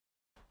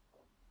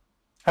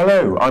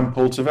Hello, I'm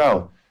Paul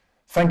Tavel.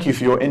 Thank you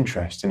for your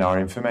interest in our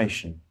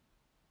information.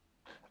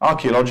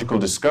 Archaeological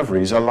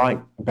discoveries are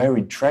like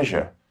buried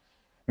treasure.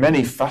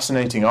 Many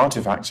fascinating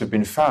artifacts have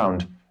been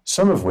found,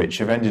 some of which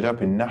have ended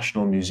up in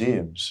national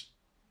museums.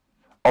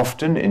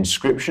 Often,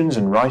 inscriptions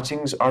and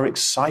writings are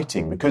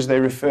exciting because they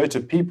refer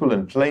to people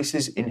and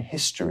places in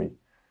history.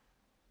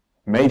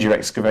 Major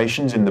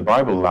excavations in the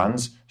Bible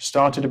lands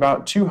started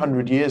about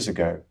 200 years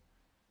ago.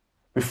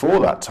 Before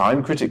that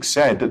time, critics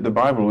said that the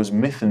Bible was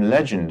myth and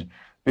legend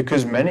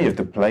because many of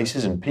the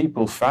places and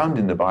people found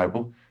in the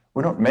Bible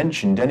were not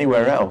mentioned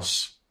anywhere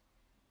else.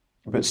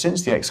 But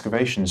since the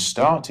excavations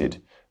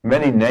started,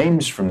 many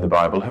names from the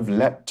Bible have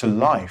leapt to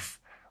life,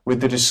 with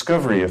the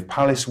discovery of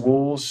palace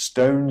walls,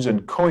 stones,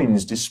 and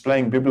coins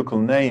displaying biblical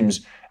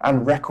names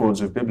and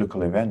records of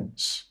biblical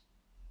events.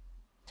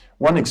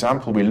 One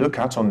example we look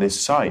at on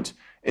this site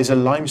is a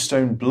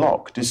limestone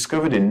block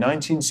discovered in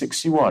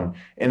 1961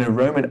 in a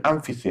Roman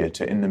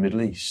amphitheatre in the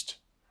Middle East.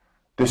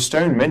 The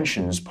stone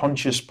mentions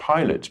Pontius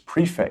Pilate,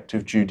 prefect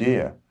of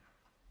Judea.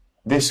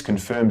 This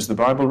confirms the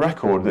Bible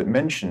record that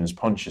mentions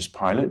Pontius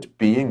Pilate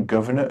being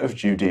governor of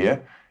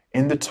Judea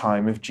in the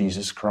time of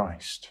Jesus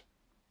Christ.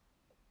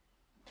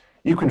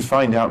 You can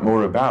find out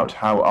more about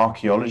how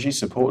archaeology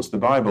supports the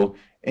Bible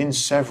in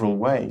several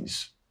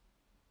ways.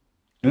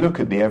 Look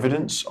at the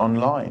evidence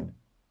online.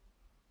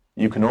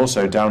 You can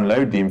also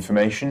download the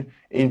information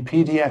in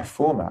PDF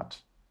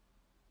format.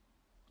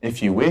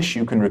 If you wish,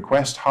 you can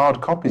request hard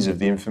copies of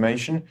the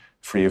information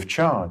free of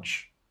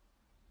charge.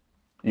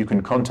 You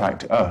can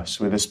contact us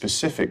with a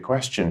specific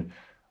question,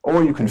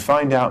 or you can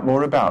find out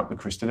more about the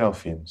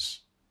Christadelphians.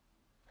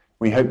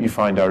 We hope you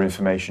find our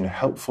information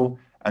helpful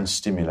and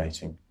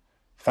stimulating.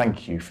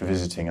 Thank you for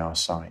visiting our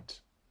site.